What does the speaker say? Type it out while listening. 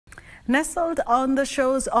Nestled on the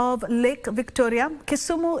shores of Lake Victoria,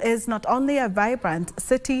 Kisumu is not only a vibrant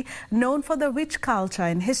city known for the rich culture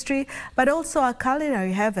and history, but also a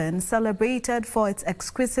culinary heaven celebrated for its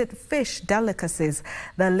exquisite fish delicacies.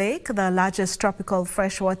 The lake, the largest tropical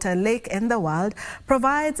freshwater lake in the world,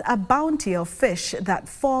 provides a bounty of fish that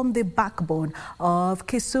form the backbone of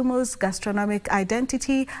Kisumu's gastronomic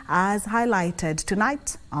identity, as highlighted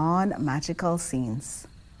tonight on Magical Scenes.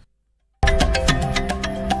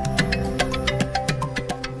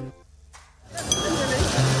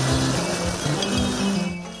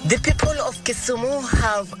 The people of Kisumu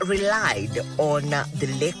have relied on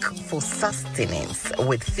the lake for sustenance,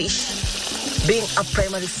 with fish being a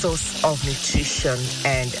primary source of nutrition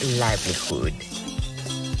and livelihood.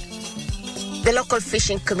 The local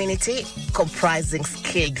fishing community, comprising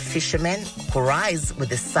skilled fishermen who rise with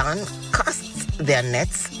the sun, casts their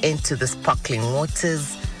nets into the sparkling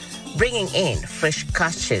waters, bringing in fresh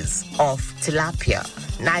catches of tilapia,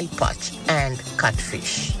 Nile perch, and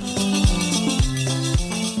catfish.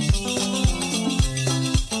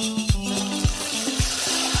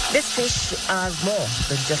 These fish are more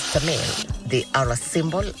than just a meal. They are a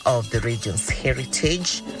symbol of the region's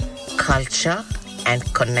heritage, culture, and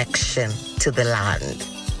connection to the land.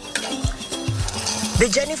 The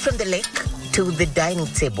journey from the lake to the dining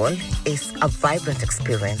table is a vibrant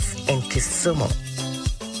experience in Kisumu.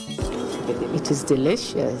 It is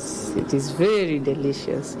delicious. It is very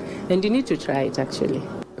delicious. And you need to try it, actually.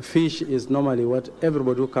 Fish is normally what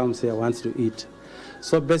everybody who comes here wants to eat.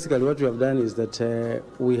 So basically what we have done is that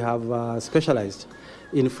we have specialized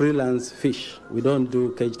in freelance fish. We don't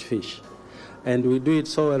do caged fish. And we do it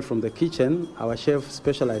so well from the kitchen. Our chef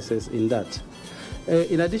specializes in that.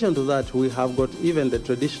 In addition to that, we have got even the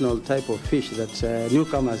traditional type of fish that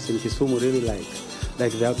newcomers in Kisumu really like the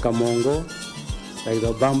kamongo, like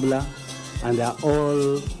the bambla, and they are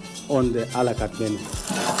all on the a la carte menu.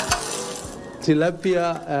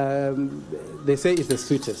 Tilapia, they say is the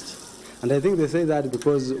sweetest. And I think they say that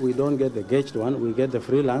because we don't get the gauged one, we get the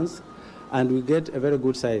freelance, and we get a very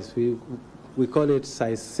good size. We call it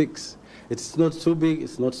size 6. It's not too big,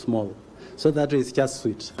 it's not small. So that is just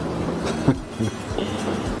sweet.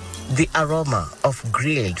 The aroma of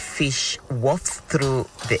grilled fish wafts through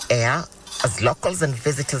the air as locals and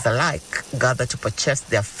visitors alike gather to purchase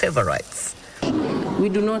their favorites. We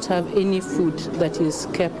do not have any food that is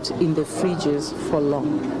kept in the fridges for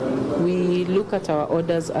long. We look at our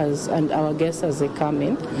orders and our guests as they come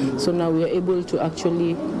in. So now we are able to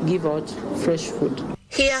actually give out fresh food.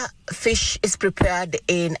 Here, fish is prepared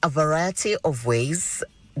in a variety of ways: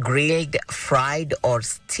 grilled, fried, or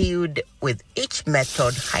stewed, with each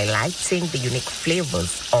method highlighting the unique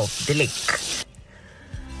flavors of the lake.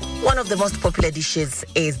 One of the most popular dishes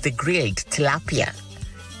is the grilled tilapia,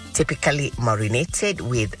 typically marinated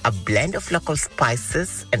with a blend of local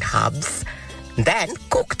spices and herbs, then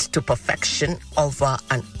cooked to perfection over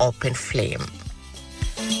an open flame.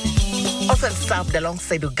 Often served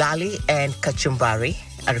alongside ugali and kachumbari,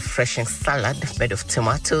 a refreshing salad made of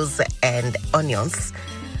tomatoes and onions,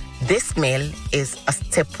 this meal is a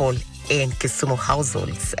staple in Kisumu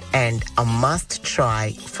households and a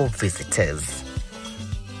must-try for visitors.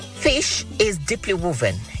 Fish is deeply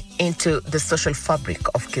woven into the social fabric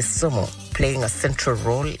of Kisumu, playing a central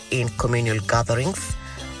role in communal gatherings,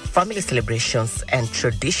 family celebrations, and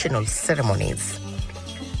traditional ceremonies.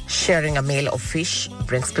 Sharing a meal of fish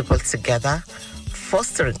brings people together,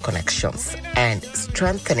 fostering connections and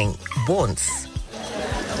strengthening bonds.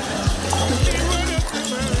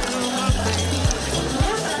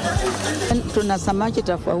 Tuna samaki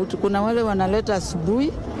tofauti. Kuna wale wanaleta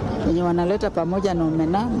asubuhi, wenye wanaleta pamoja na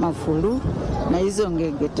omena, mafulu na hizo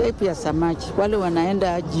ngege type ya samaki. Wale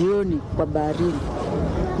wanaenda jioni kwa baharini.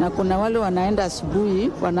 Na kuna wale wanaenda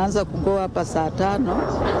asubuhi, wanaanza kugoa hapa saa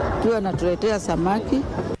 5, pia wanatuletea samaki.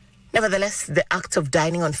 Nevertheless, the act of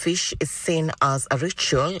dining on fish is seen as a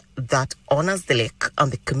ritual that honors the lake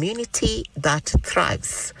and the community that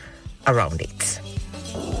thrives around it.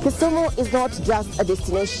 Kisumu is not just a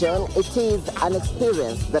destination, it is an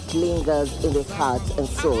experience that lingers in the heart and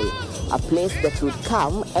soul. A place that would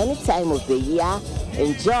come any time of the year,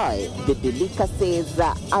 enjoy the delicacies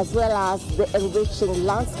as well as the enriching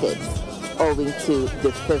landscapes owing to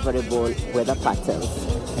the favorable weather patterns.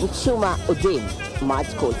 Nchuma Odin,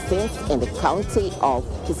 Magical Scenes in the county of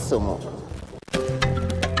Kisumu.